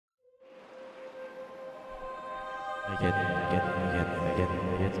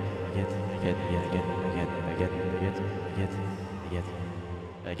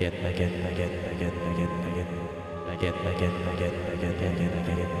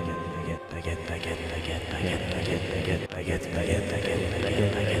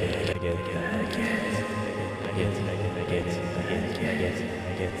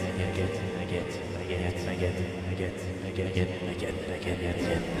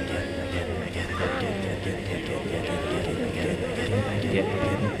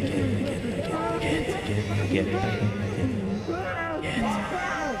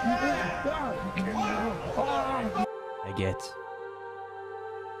Baguette.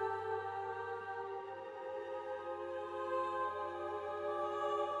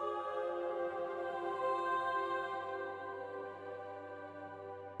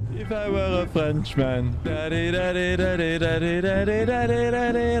 If I were a Frenchman.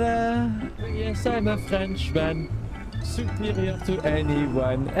 Yes, I'm a Frenchman. Superior to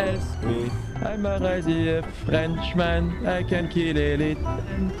anyone else. I'm already a Frenchman. I can kill elite.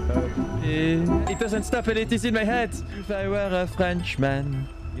 It doesn't stop, Elite is in my head. If I were a Frenchman.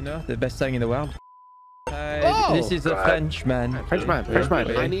 You know, the best song in the world. This is a Frenchman.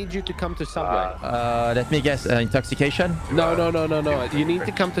 Frenchman, I need you to come to Subway. Let me guess, intoxication? No. You need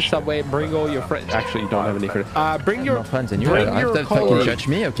to come to Subway, bring all your friends. Actually, you don't have any friends. Bring your friends and you colleagues. fucking judge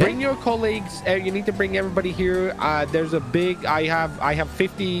me, okay? Bring your colleagues. You need to bring everybody here. There's a big. I have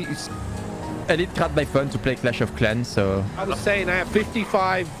 50. Elite grabbed my phone to play Clash of Clans, so... I was saying I have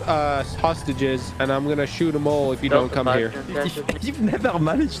 55 hostages, and I'm gonna shoot them all if you don't come here. You've never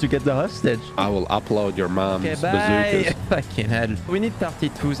managed to get the hostage. I will upload your mom's bazookas. Fucking hell. We need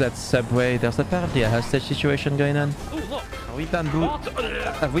 32s at Subway. There's apparently a hostage situation going on. Oh, look. Are we bamboo?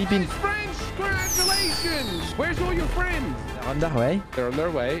 Have we been... Friends, congratulations! Where's all your friends? They're on their way. They're on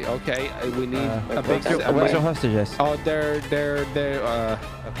their way. Okay, we need a big... Where's your hostages? Oh, they're...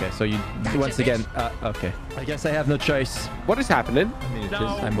 Okay, so you... Once again... okay. I guess I have no choice. What is happening? I mean,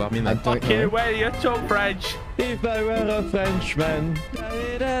 I'm warming up. Okay, where you talk French? If I were a Frenchman...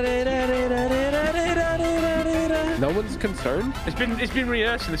 No one's concerned? It's been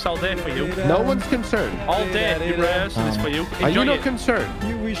rehearsing this all day for you. No one's concerned. All day, been rehearsing this for you. Are you Enjoy not it. concerned?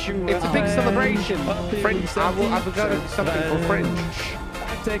 You wish you It's a big celebration. French. I've got something for French.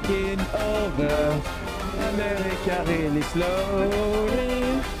 Taking over America really slowly.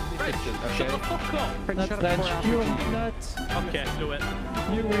 Shut the fuck up. Not French, you're not. Okay, do it.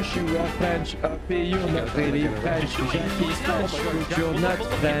 You wish you were French, you're not really French. Jackie's French, but you're not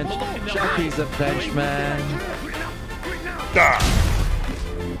French. Jackie's a Frenchman.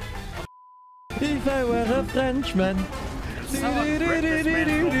 If I were a Frenchman.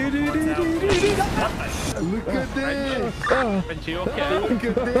 Look at this! French, you okay? Look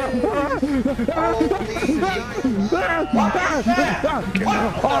at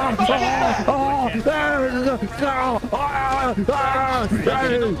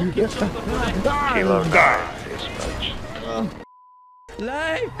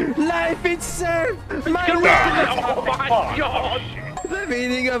Life itself! Oh my god! The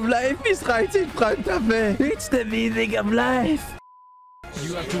meaning of life is right in front of me. It's the meaning of life.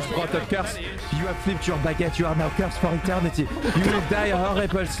 You have just brought a curse. You have flipped your baguette. You are now cursed for eternity. You will die a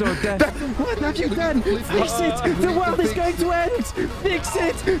horrible slow death. What have you done? Fix it. The world is going to end. Fix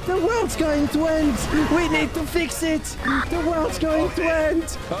it. The world's going to end. We need to fix it. The world's going to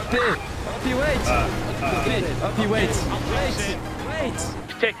end. Hoppy, wait. Hoppy, wait. Wait.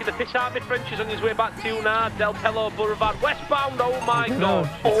 Taking the piss out of me. French is on his way back to you now. Del Pello Boulevard westbound. Oh my god.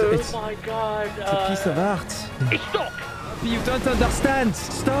 Oh my god. It's a piece of art. He's stuck. You don't understand.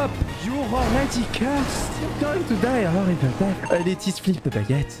 Stop. You're already cursed. You're going to die a horrible death. It is flip the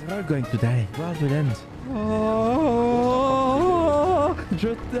baguette. We're all going to die. The world will end. Oh, je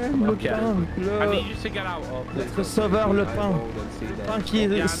t'aime le pain. I need you to get out. Notre sauveur, le pain. Le pain qui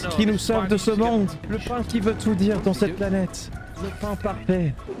nous sauve de ce monde. Le pain qui veut tout dire dans cette planète. Le pain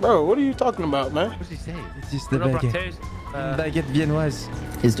parfait. Bro, what are you talking about, man? What's he saying? It is the baguette. Baguette viennoise.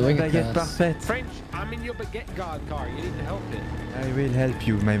 He's doing a baguette curse. parfaite. French, I'm in your baguette guard car. You need to help it. I will help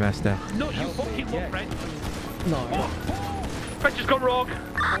you, my master. No, you fucking won't, French. No. French has gone rogue.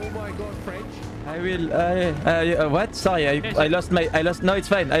 Oh my god, French. I will. What? Sorry, I lost my. No, it's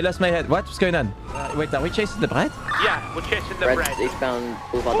fine. I lost my head. What's going on? Wait, are we chasing the bread? Yeah, we're chasing the Red bread. eastbound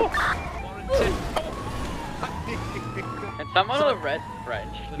Boulevard. And someone on the red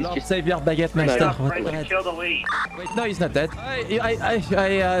French. Lord Savior Baguette Master. What the heck? Kill the lead. Wait, no, he's not dead. You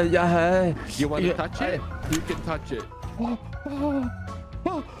want to touch it? You can touch it.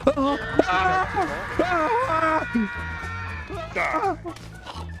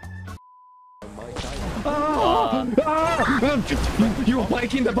 You're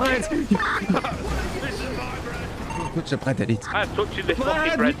breaking the bread. Touch the bread, Elite. I'm touching this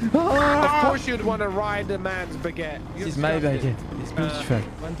fucking bread. Of course you'd want to ride a man's baguette. This is my baguette. It's beautiful.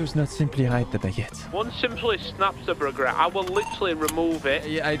 One does not simply ride the baguette. One simply snaps the baguette. I will literally remove it.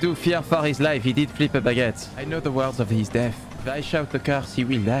 Yeah, I do fear for his life. He did flip a baguette. I know the words of his death. If I shout the curse, he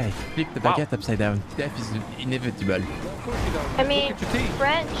will die. Flip the baguette upside down. Death is inevitable. I mean,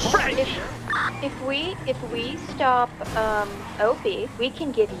 French. If we stop OP, we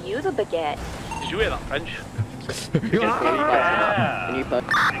can give you the baguette. Did you hear that, French? Can you put?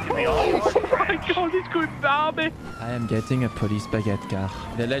 Oh my god, it's going army. I am getting a police baguette car.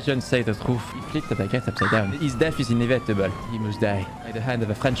 The legends say the truth. He flipped the baguette upside down. His death is inevitable. He must die by the hand of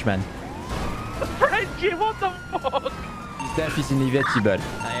a Frenchman. Frenchie, what the fuck? His death is inevitable.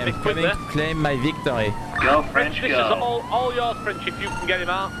 I am coming to claim my victory. Go, French, this is all yours, French, if you can get him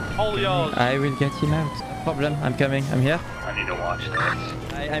out. All yours. I will get him out. No problem. I'm coming. I'm here. I need to watch this.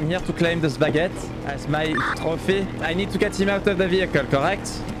 I'm here to claim this baguette as my trophy. I need to get him out of the vehicle,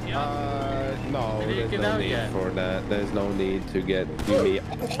 correct? No, there's no need for that. There's no need to get me.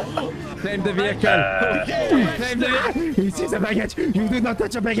 Claim the vehicle. Claim the vehicle. He sees a baguette. You do not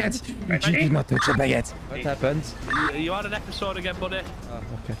touch a baguette. You do not touch a baguette. What happened? You had an episode again, buddy. Oh,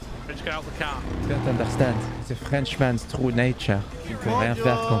 okay. French, get out the car. You don't understand. It's a Frenchman's true nature. Il ne peut rien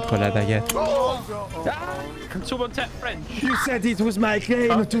faire contre la baguette. Can someone take French? You said it was my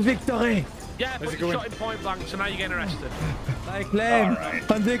claim to victory. Yeah, but you shot him point blank, so now you're getting arrested. My claim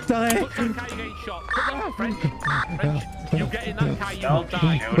on victory. Put that car, you're getting shot. Put that French. French, you get in that car, you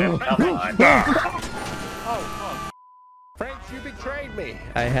will die. Oh, fuck. French, you betrayed me.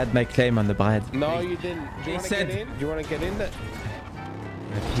 I had my claim on the bread. No, you didn't. Do you want to get in? Do you want to get in there?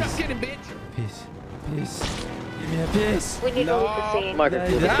 Just get in, bitch. Peace. Peace. Give me a piece. We need to leave the scene. Margaret,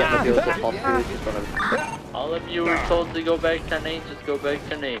 you'll just get the hostage in front of you. All of you were told to go back to Nate, just go back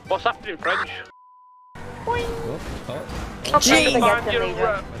to Nate. What's happening, French? Gee! That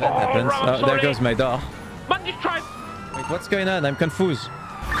happens. Oh, there goes my door. Man, just try. Wait, what's going on? I'm confused.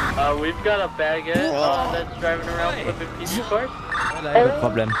 We've got a baguette that's driving around flipping pizza cars. Well, I have a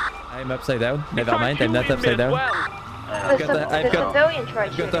problem. I'm upside down. Never mind, I'm not upside down. I've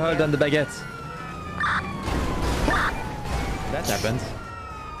got a hold on the baguette. That happens.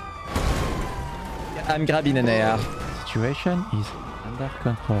 I'm grabbing an AR. Situation is under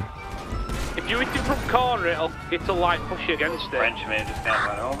control. If you hit it from corner, it'll like push you against it. Frenchman just can't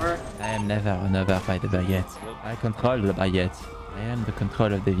run over. I am never run over by the baguette. I control the baguette. I am the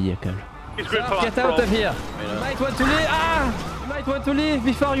control of the vehicle. He's going for Get out of here! You might want to leave! Ah! You might want to leave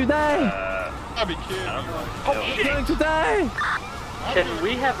before you die! I'll be kidding. You're going to die! Can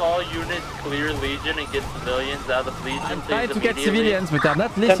we have all units clear Legion and get civilians out of Legion? I'm trying to get civilians, but they're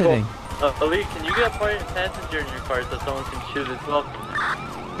not listening. Elite, can you get a passenger in your car so someone can shoot as well?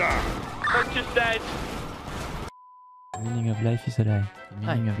 French is dead. The meaning of life is a lie. The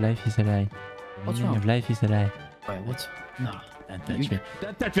meaning of life is a lie. The meaning of life is a lie. Wait, what? No. Don't touch me.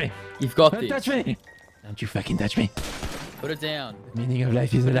 Don't touch me. You've got Don't this. touch me. Don't you fucking touch me. Put it down. The meaning of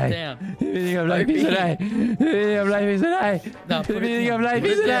life is a Put it lie. down. The meaning of life is a lie. The meaning of life is a lie. No, The put it meaning down. of life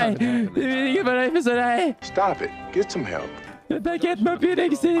Put is it a lie. down. The meaning of life is a lie. Stop it. Get some help. The baguette mobile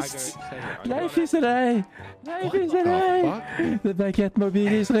exists. Life is a lie. Life is a lie. The baguette mobile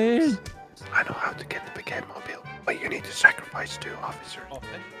is real. I know how to get the baguette mobile, but you need to sacrifice 2 officers.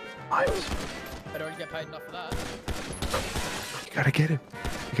 Lives. I'd already get paid enough for that. You gotta get him.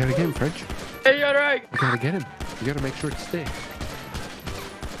 You gotta get him, French. Hey, you're right. You gotta get him. You gotta make sure it sticks.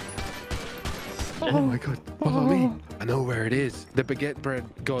 Oh my god, follow me. I know where it is. The baguette bread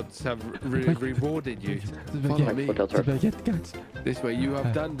gods have rewarded you. Follow me. The baguette gods. This way you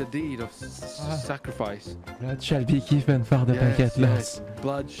have done the deed of sacrifice. Blood shall be given for the baguette loss.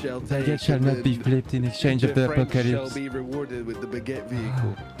 Blood shall take. Baguette shall not be flipped in exchange of the French apocalypse. shall be rewarded with the baguette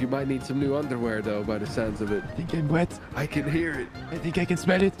vehicle. You might need some new underwear though, by the sounds of it. I think I'm wet. I can hear it. I think I can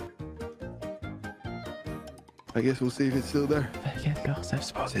smell it. I guess we'll see if it's still there. Baguette cars have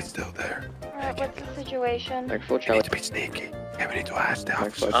spotted. It's still there. Alright, what's the situation? Like full We challenge. need to be sneaky. Yeah, we need to ask the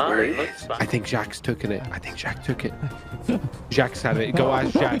officers Ah, where it it looks is. fine. I think Jacques took it. I think Jacques took it. Jacques had it. Go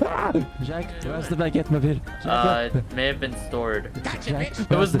ask Jacques. Jacques, where's the baguette mobile? It may have been stored. Jacques, It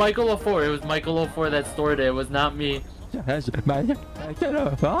was Michael 04. It was Michael 04 that stored it. It was not me. Michael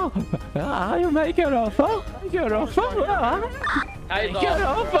 04? Are you Michael 04? Michael 04? Where are you?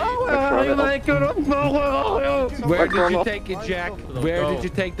 Michael 04? Where are you, Michael 04? Where are you? Where did you take it, Jack? Where did you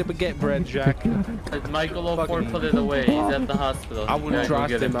take the baguette bread, Jack? Michael 04 put it away. He's at the hospital. I wouldn't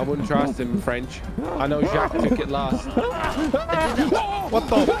trust him. I wouldn't trust him, French. I know Jacques took it last. What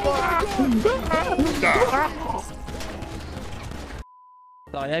the fuck?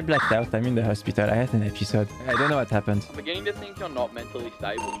 Sorry, I blacked out. I'm in the hospital. I had an episode. I don't know what happened. I'm beginning to think you're not mentally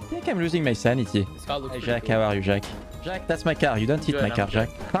stable. I think I'm losing my sanity. This car looks Hey, pretty Jack, cool. how are you, Jack? Jack, that's my car. You don't hit Good, my car, I'm Jack.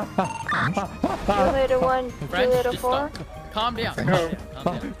 Julieta 1, French, Julieta just 4. stop. Calm down. Calm down.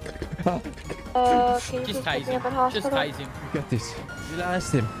 Calm down. Can you Just just pick tase me up at him. Just hospital? tase him. You got this. You'll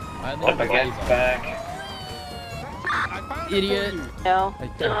arrest him. I only The have the baguette's bodies back. Idiot. No.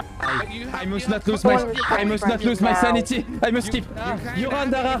 I must not lose my. I must not lose my sanity. I must keep. You're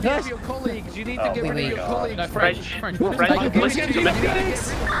under arrest. Your colleagues. You need Oh, to get rid of your colleagues. No, French. French. French. French. Listen to me.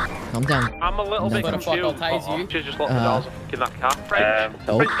 Calm down. I'm a little bit What the fuck, confused. I'll tase you. She's just locked the doors in that car. French.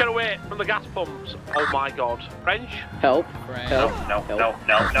 Oh. French, get away from the gas pumps. Oh my god. French. Help. French. Help. No, no,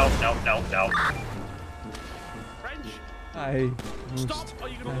 no, no, no, no, no. French. I Stop. must. Are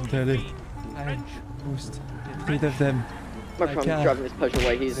you gonna I'm lose telling. me? I French. must get rid of them. My I friend's can't. driving this pleasure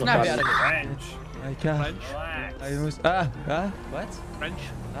away. He's Snap out of here. French. I can't. French. Relax. I must. What? French.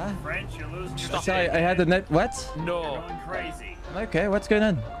 French, you're losing your Stop. Sorry, I had a net. What? No. going crazy. Okay, what's going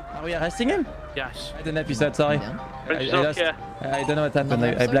on? Are we arresting him? Yes. I had an episode. Sorry. French is I lost. okay. I don't know what happened.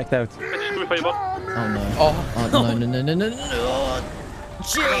 I blacked out. French, come for you, bud. Oh no. Oh. Oh no no no no no no.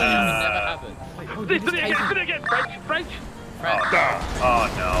 Jeez. Never happened. This it again. French. French. Oh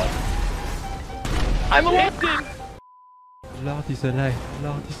no. I'm hitting. Lord is alive.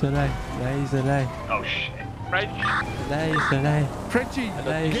 Lord is alive. Lie is alive. Oh shit. French. Lie is alive. Frenchie.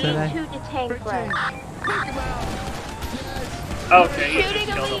 Lie is Need alive. to detain French. Okay, you Shooting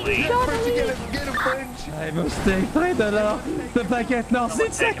just kill the elite. lead. Shot Frenchie, elite. get him, French. I must take Fred alors. The baguette lost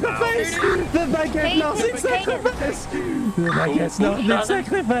its take him out. sacrifice. The baguette lost its sacrifice. The baguette lost its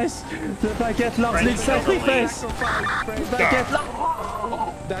sacrifice. The baguette lost its sacrifice. The baguette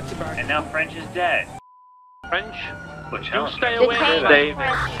lost. That's about. And now French is dead. French. Which You challenge? stay away Detain from Stay me.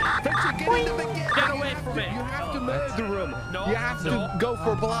 French. Frenchie, get in the baguette. Get away from me. You have to murder him. No, You have no. to go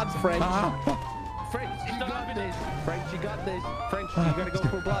for blood, French. French, It's you not got happening. this. French, you got this. French, you gotta go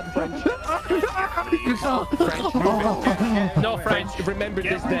for blood, French. French, No, French. remember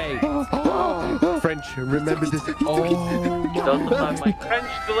this day. French, remember this. Oh Don't my. find my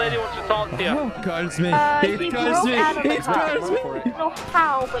French, the lady wants to talk to you. Calls me. He It calls broke me. out of the It car. calls me. I don't know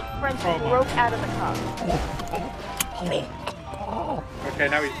how, but French broke out of the car. Okay,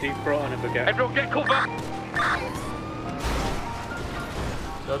 now he's deep throating a baguette. Everyone get cover.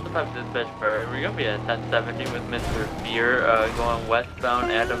 Joseph have dispatch for we're gonna be at 1070 with Mr. Fear going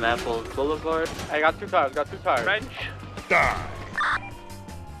westbound Adam Apples Boulevard. I got two tires. French.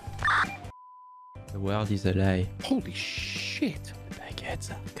 The world is a lie. Holy shit. The baguettes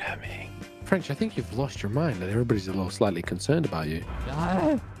are coming. French, I think you've lost your mind and everybody's a little slightly concerned about you.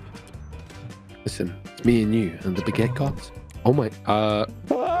 Ah. Listen, it's me and you and the baguette cops. Oh my, I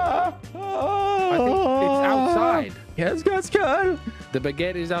think it's outside. Yes, God's call. The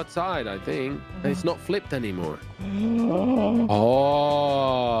baguette is outside, I think. And it's not flipped anymore.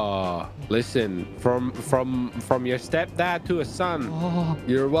 Oh, listen, from your stepdad to a son.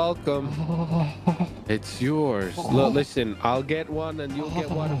 You're welcome. It's yours. Look, listen, I'll get one and you'll get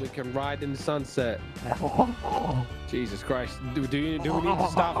one and we can ride in the sunset. Jesus Christ. Do we need to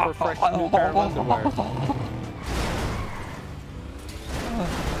stop for a fresh new pair of underwear?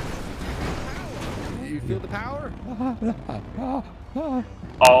 You feel the power?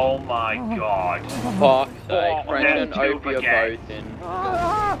 Oh my god. Fuck's sake, French them and two Opie are baguettes. both in.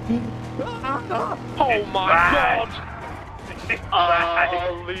 Oh my bad. god.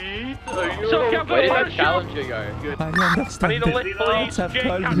 Lead? Are you So, Captain, Where did where's that your- challenger go? I understand. I need a lift, The gods please. have Jake,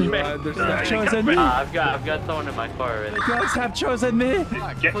 called catch me. me. They have chosen me. I've got someone in my car already. The gods have chosen me.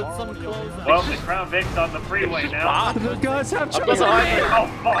 Get, Put some clothes on. well, the Crown Vic's on the freeway now. The gods have Up chosen the me. high Oh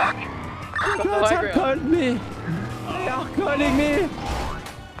fuck. The gods have called me. They are calling me.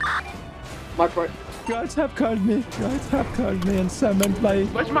 My car. Gods have called me. Gods have called me and summoned my.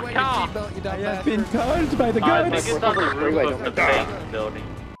 Where's my car? I have been called by the I think gods. it's on the roof of the bank building.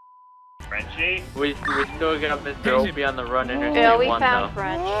 Frenchie. We still got Mr. Opie on the run Interstate Yeah, we 1 found though.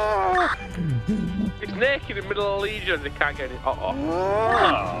 French. It's naked in the middle of Legion. They can't get it.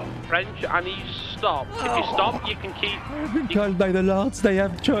 Oh. French, I need you to stop. If you stop, you can keep. I've been called by the lords. They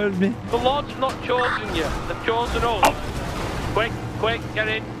have chosen me. The Lord's not chosen you. They've chosen us. Quick, get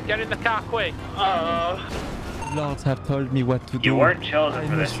in the car, quick. Lords have told me what to do. You weren't chosen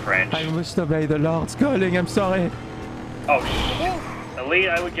for this, French. I must obey the Lord's calling. I'm sorry. Oh shit. Elite,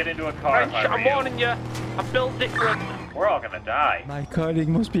 I would get into a car French, if I were I'm you. warning you. I'm built different. We're all gonna die. My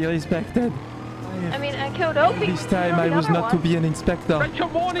calling must be respected. I mean, I killed Opie. This time I Killed was the not other to one. be an inspector. French,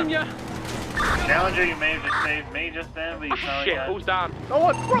 I'm warning you. Challenger, you may have just saved me just then, but you sound Shit, like who's down? No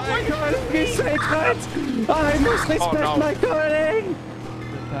one. My calling is sacred. I must respect no. my calling.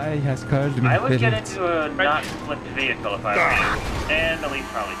 Pi has called me I would get Phillips. into a not flipped vehicle if I were you. And Elite's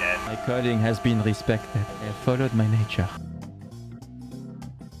probably dead. My calling has been respected. I have followed my nature.